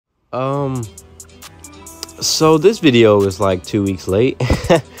So this video is like 2 weeks late.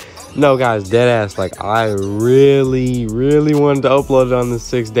 No, guys, dead ass. Like, I really wanted to upload it on the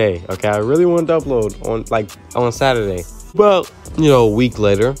 6th day. Okay, I really wanted to upload on Saturday. Well, you know, a week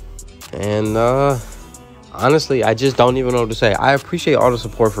later, and honestly, I just don't even know what to say. I appreciate all the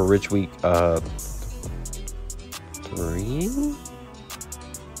support for Rich Week 3,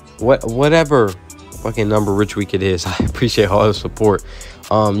 whatever fucking number Rich Week it is. I appreciate all the support.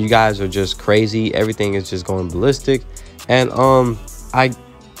 You guys are just crazy. Everything is just going ballistic, and I'm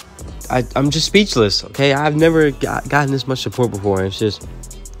just speechless. Okay, I've never gotten this much support before, and it's just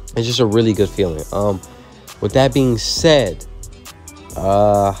a really good feeling. With that being said,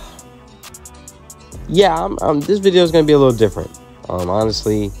 yeah, this video is gonna be a little different.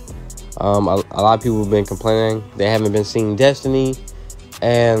 Honestly, a lot of people have been complaining they haven't been seeing Destiny,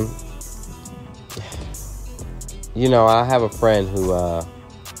 and you know, I have a friend who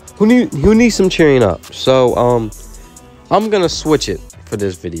needs some cheering up. So I'm gonna switch it for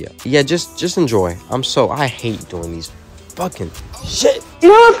this video. Yeah, just enjoy. I hate doing these fucking shit. You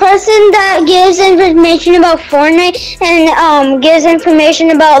know a person that gives information about Fortnite and gives information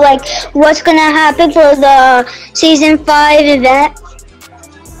about like what's gonna happen for the season 5 event?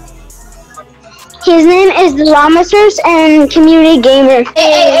 His name is Llamasers and Community Gamer.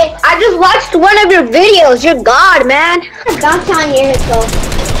 Hey, I just watched one of your videos. You're God, man. Downtown years ago.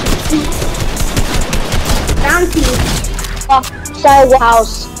 Bounty. Outside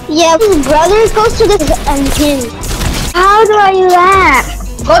house. Yeah, his brother goes to this and him. How do I do that?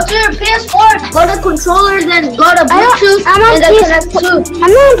 Go to your PS4, go to controllers, then go to Bluetooth, and then connect to. I'm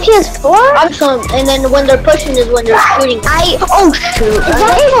not on PS4. And then when they're pushing is when they're shooting. Oh shoot. Is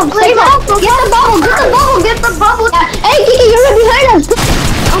that evil? Get the bubble, get the bubble. Hey, Kiki, you're right behind us.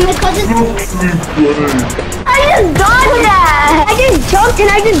 Oh my cousin. I just dodged that. I just jumped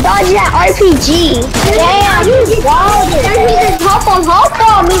and I just dodged that RPG. Damn, you just dodged it. He's just hop on.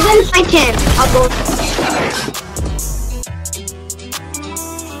 He's in my tent. I'll go.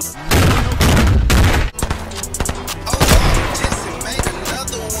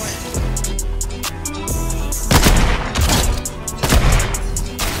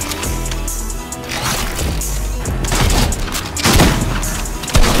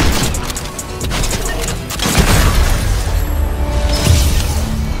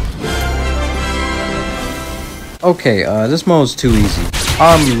 Okay, this mode's too easy.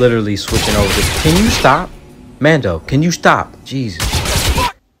 I'm literally switching over to. Can you stop? Mando, can you stop? Jesus.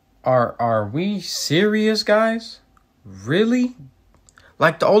 Are we serious, guys? Really?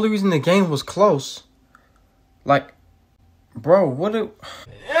 Like, the only reason the game was close. Like, bro, what a...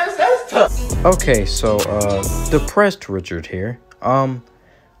 Yes, that's tough. Okay, so, depressed Richard here.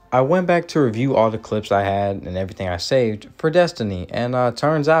 I went back to review all the clips I had and everything I saved for Destiny. And,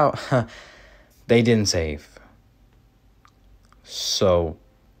 turns out, they didn't save. So,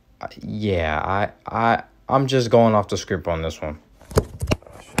 yeah, I'm just going off the script on this one.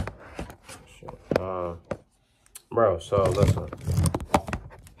 Bro, so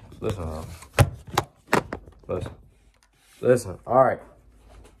listen. All right,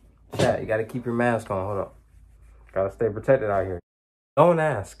 chat, you gotta keep your mask on. Hold up, gotta stay protected out here. Don't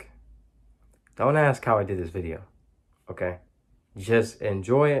ask how I did this video. Okay, just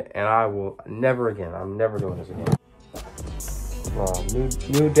enjoy it, and I will never again. I'm never doing this again.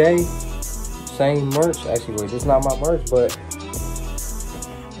 New day, same merch. Actually, wait, this is not my merch, but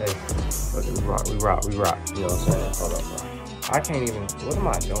hey, we rock. You know what I'm saying? Hold up, bro. I can't even. What am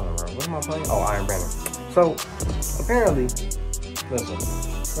I doing, bro? What am I playing? Oh, Iron Banner. So apparently, listen.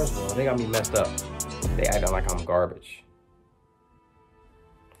 First of all, they got me messed up. They acting like I'm garbage.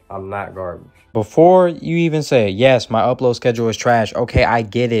 I'm not garbage. Before you even say, yes, my upload schedule is trash. Okay, I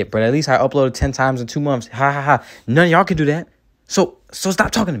get it, but at least I uploaded 10 times in 2 months. Ha ha ha. None of y'all can do that. So stop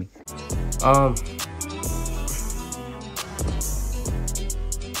talking to me.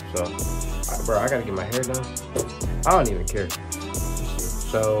 Bro, I gotta get my hair done. I don't even care.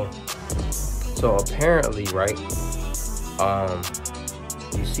 So apparently, right?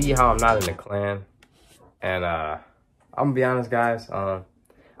 You see how I'm not in the clan, and I'm gonna be honest, guys. I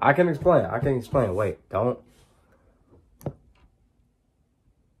can explain. Wait, don't.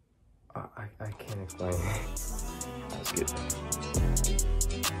 I can't explain. Let's get.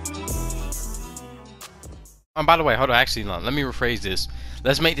 By the way, hold on. Actually, no, let me rephrase this.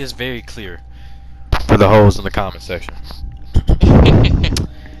 Let's make this very clear for the hoes in the comment section.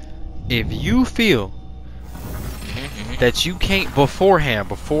 If you feel that you can't beforehand,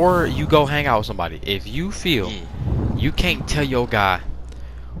 before you go hang out with somebody, if you feel you can't tell your guy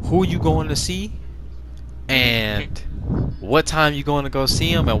who you going to see and what time you going to go see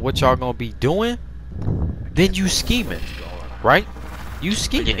him and what y'all gonna be doing, then you scheming, right? You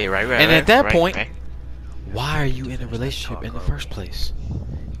scheming. Yeah, right, and at that point, right. why are you in a relationship in the first place?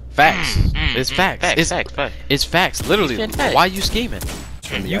 Facts. It's facts. It's facts. Literally, why you scheming?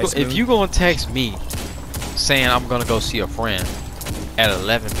 If you gonna text me saying I'm gonna go see a friend at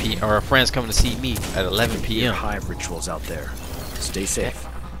 11 p.m. or a friend's coming to see me at 11 p.m. Hive rituals out there. Stay safe.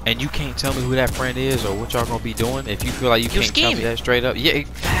 And you can't tell me who that friend is or what y'all gonna be doing. If you feel like you can't tell me that straight up, yeah,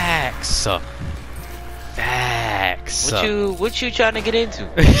 facts. Facts. What you trying to get into?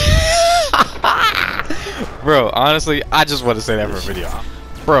 Bro, honestly, I just want to say that for a video.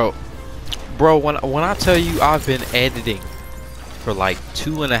 Bro, when I tell you I've been editing for like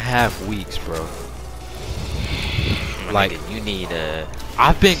 2.5 weeks, bro. Like you need a.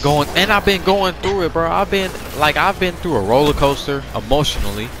 I've been going through it, bro. I've been through a roller coaster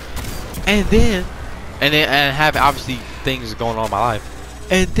emotionally, and have obviously things going on in my life,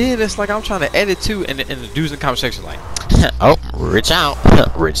 and then it's like I'm trying to edit too, and the dudes in the comment section like, oh, Rich out,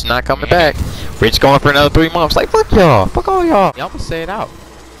 Rich not coming back, Rich going for another 3 months. Like, fuck y'all, fuck all y'all. Y'all gonna say it out.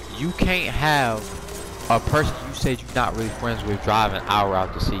 You can't have a person you said you're not really friends with drive an hour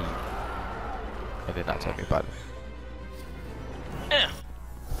out to see you, and then not tell me about it.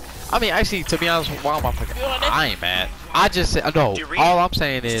 I mean, actually, to be honest, I ain't mad. I just said no. All I'm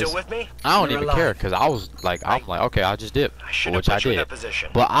saying is, I don't even care because I'm like, okay, I'll just dip, which I did.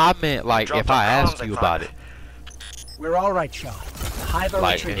 But I meant like if I asked you about it, we're all right, Sean.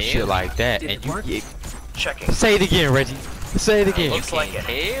 Like and shit like that, and you say it again, Reggie. Say it again.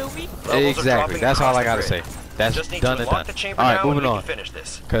 Exactly. That's all I gotta say. That's done and done. Alright, moving on.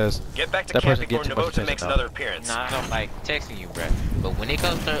 Cause that person gets too much attention now. Nah, I don't like texting you, bro. But when it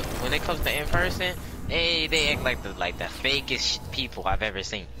comes to in person, they act like the fakest people I've ever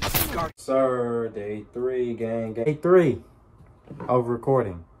seen. Sir, day 3, gang. Day 3 of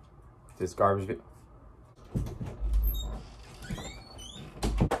recording this garbage video.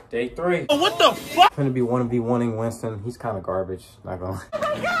 Day 3. Oh, what the fuck? Gonna be 1v1ing Winston. He's kind of garbage. Not gonna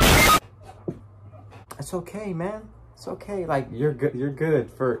lie. It's okay, man. It's okay. Like you're good. You're good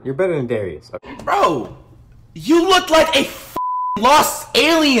for. You're better than Darius. Okay. Bro, you look like a lost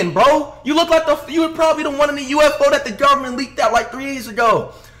alien, bro. You look like you were probably the one in the UFO that the government leaked out like 3 years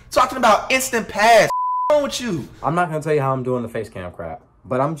ago. Talking about instant pass. What's wrong with you? I'm not gonna tell you how I'm doing the face cam crap,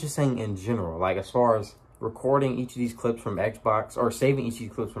 but I'm just saying in general, like as far as recording each of these clips from Xbox or saving each of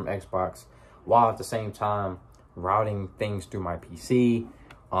these clips from Xbox, while at the same time routing things through my PC.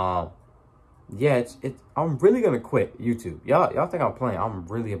 Yeah, I'm really gonna quit YouTube. Y'all think I'm playing? I'm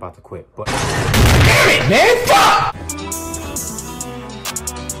really about to quit. But damn it, man! Fuck!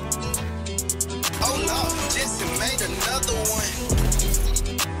 Oh no, Jesse made another one.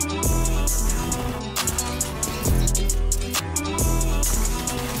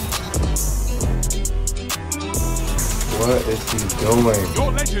 What is he doing?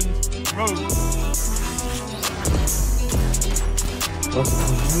 Your legend, Rogue. What's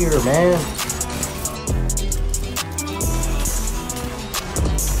here, man?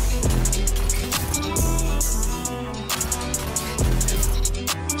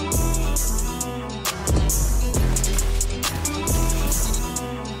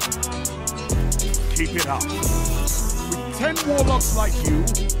 Keep it up. With 10 warlocks like you,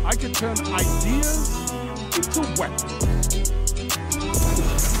 I can turn ideas into weapons.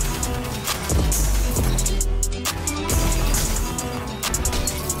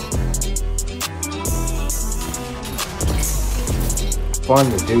 Fun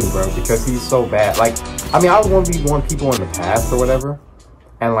to do, bro, because he's so bad. Like, I mean, I was 1v1 people in the past or whatever,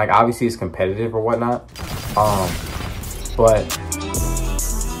 and like obviously it's competitive or whatnot. But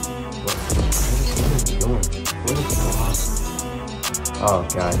oh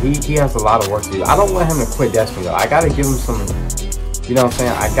god, he has a lot of work to do. I don't want him to quit Destiny though. I gotta give him some, you know what I'm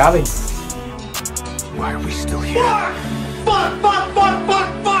saying? I gotta. Why are we still here? Fuck!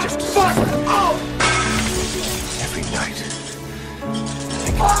 Just fuck! Oh! Every night.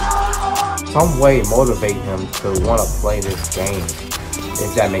 Some way motivate him to want to play this game,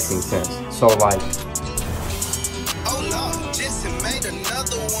 if that makes any sense. So like, Oh no, Jesse made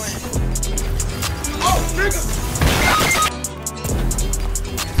another one. Oh, nigga!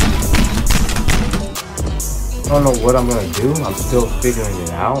 I don't know what I'm gonna do. I'm still figuring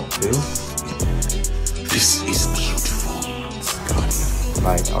it out too. This is beautiful.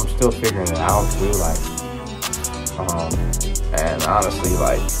 Like, I'm still figuring it out too. Like, and honestly,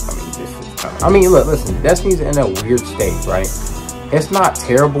 like, I mean, this is kind of, I mean, look, listen, Destiny's in a weird state, right? It's not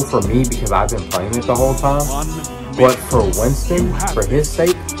terrible for me because I've been playing it the whole time, but for Winston, for his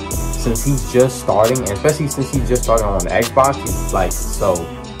sake, since he's just starting, and especially since he's just starting on Xbox, he's like, so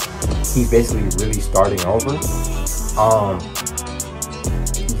he's basically really starting over.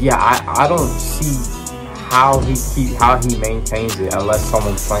 Yeah, I don't see how he maintains it unless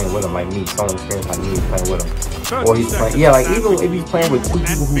someone's playing with him, like me, someone experienced like me is playing with him, or he's playing. Yeah, like even if he's playing with two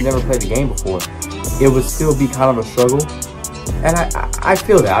people who never played the game before, it would still be kind of a struggle. And I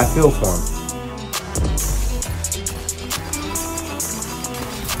feel that. I feel for him.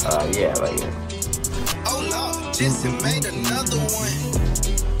 Yeah, like. Oh Lord, just made another one.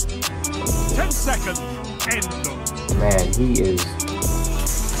 10 seconds. End them. Man, he is.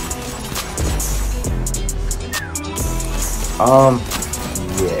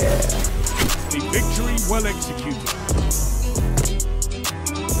 Yeah. A victory well executed.